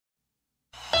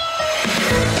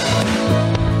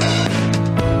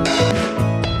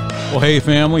Well, hey,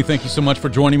 family, thank you so much for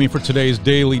joining me for today's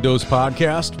Daily Dose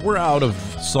podcast. We're out of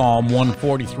Psalm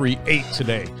 143:8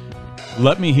 today.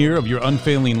 Let me hear of your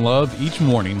unfailing love each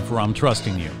morning, for I'm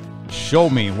trusting you. Show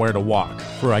me where to walk,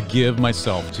 for I give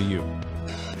myself to you.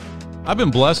 I've been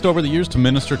blessed over the years to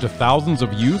minister to thousands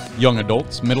of youth, young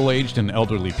adults, middle-aged, and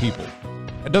elderly people.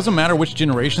 It doesn't matter which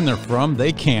generation they're from,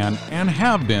 they can and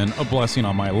have been a blessing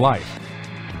on my life.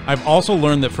 I've also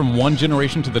learned that from one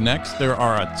generation to the next, there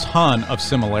are a ton of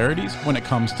similarities when it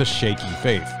comes to shaky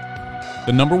faith.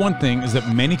 The number one thing is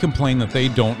that many complain that they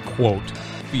don't, quote,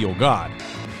 feel God.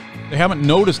 They haven't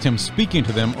noticed Him speaking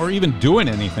to them or even doing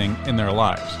anything in their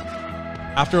lives.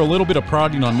 After a little bit of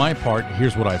prodding on my part,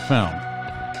 here's what I found.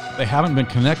 They haven't been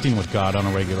connecting with God on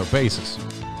a regular basis.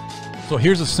 So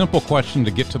here's a simple question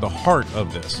to get to the heart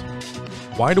of this.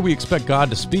 Why do we expect God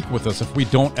to speak with us if we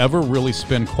don't ever really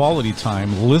spend quality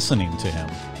time listening to Him?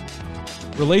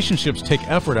 Relationships take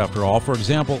effort after all. For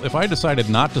example, if I decided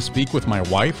not to speak with my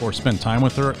wife or spend time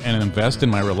with her and invest in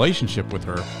my relationship with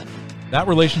her, that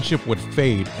relationship would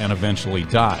fade and eventually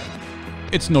die.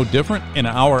 It's no different in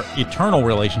our eternal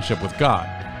relationship with God.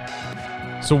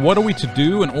 So what are we to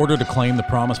do in order to claim the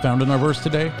promise found in our verse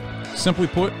today? Simply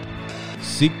put,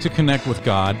 seek to connect with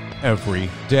God every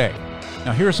day.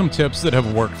 Now, here are some tips that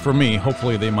have worked for me.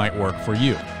 Hopefully they might work for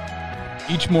you.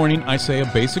 Each morning, I say a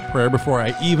basic prayer before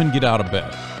I even get out of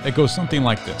bed. It goes something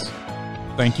like this.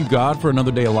 Thank you, God, for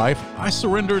another day of life. I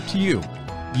surrender it to you.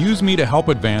 Use me to help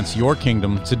advance your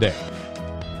kingdom today.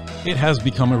 It has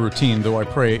become a routine, though I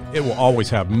pray it will always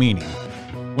have meaning.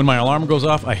 When my alarm goes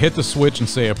off, I hit the switch and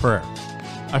say a prayer.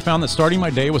 I found that starting my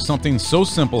day with something so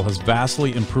simple has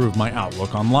vastly improved my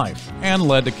outlook on life and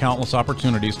led to countless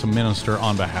opportunities to minister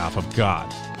on behalf of God.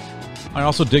 I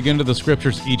also dig into the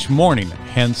scriptures each morning,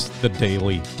 hence the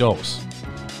daily dose.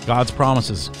 God's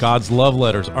promises, God's love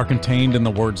letters are contained in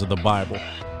the words of the Bible.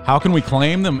 How can we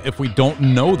claim them if we don't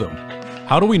know them?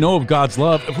 How do we know of God's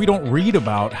love if we don't read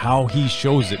about how He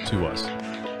shows it to us?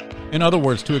 In other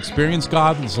words, to experience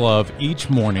God's love each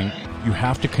morning, you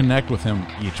have to connect with Him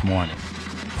each morning.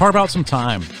 Carve out some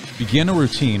time, begin a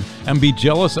routine, and be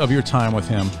jealous of your time with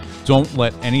Him. Don't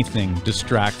let anything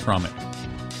distract from it.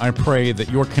 I pray that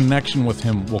your connection with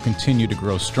Him will continue to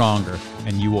grow stronger,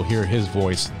 and you will hear His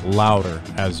voice louder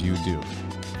as you do.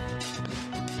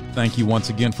 Thank you once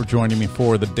again for joining me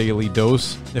for the Daily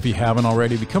Dose. If you haven't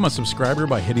already, become a subscriber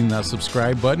by hitting that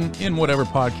subscribe button in whatever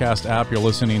podcast app you're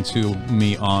listening to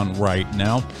me on right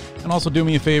now. And also do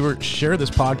me a favor, share this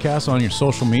podcast on your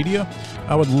social media.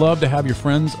 I would love to have your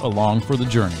friends along for the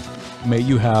journey. May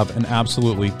you have an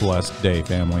absolutely blessed day,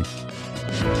 family.